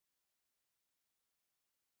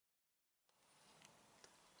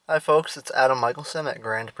Hi folks, it's Adam Michelson at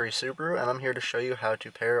Grand Prix Subaru, and I'm here to show you how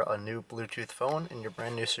to pair a new Bluetooth phone in your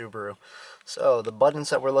brand new Subaru. So the buttons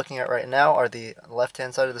that we're looking at right now are the left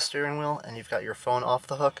hand side of the steering wheel, and you've got your phone off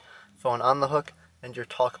the hook, phone on the hook, and your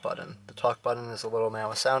talk button. The talk button is a little man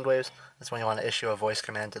with sound waves. That's when you want to issue a voice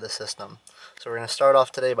command to the system. So we're going to start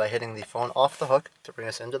off today by hitting the phone off the hook to bring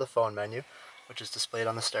us into the phone menu, which is displayed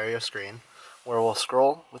on the stereo screen, where we'll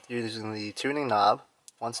scroll with using the tuning knob,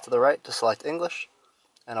 once to the right to select English,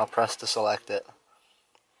 and I'll press to select it.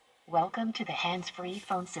 Welcome to the hands-free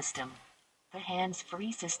phone system. The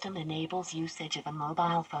hands-free system enables usage of a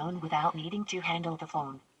mobile phone without needing to handle the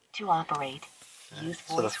phone. To operate, use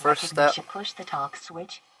So the voice first step push the talk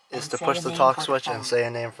switch is to push the talk switch and say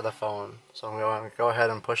a name for the phone. So I'm going to go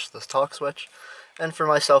ahead and push this talk switch, and for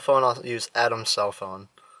my cell phone I'll use Adam's cell phone.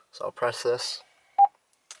 So I'll press this.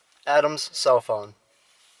 Adam's cell phone.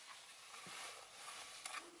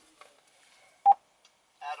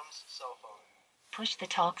 Adam's cell phone. Push the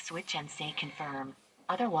talk switch and say confirm,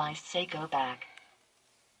 otherwise say go back.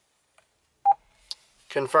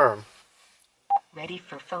 Confirm. Ready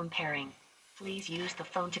for phone pairing. Please use the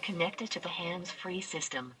phone to connect it to the hands-free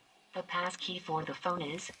system. The passkey for the phone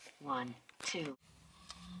is 1, 2.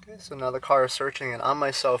 Okay, so now the car is searching, and on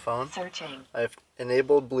my cell phone, Searching. I've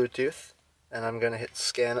enabled Bluetooth, and I'm going to hit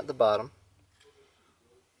scan at the bottom.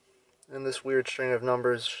 And this weird string of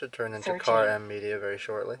numbers should turn into car M media very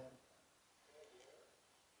shortly.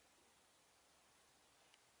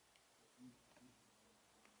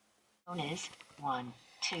 Phone is 1,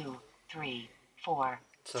 2, 3, 4.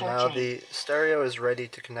 So now the stereo is ready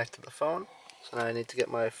to connect to the phone. So now I need to get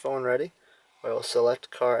my phone ready. I will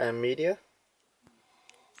select car M media.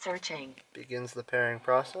 Searching. Begins the pairing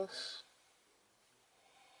process.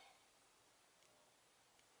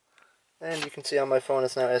 And you can see on my phone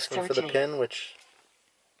it's now asking for the pin, which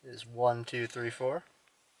is 1, 2, 3, 4.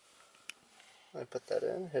 I put that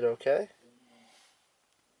in, hit OK.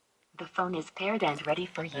 The phone is paired and ready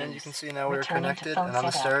for use. And you can see now we're connected, and on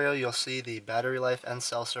the stereo you'll see the battery life and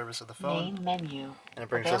cell service of the phone. Main menu. And it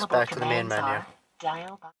brings us back to the main menu.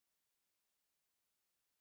 Dial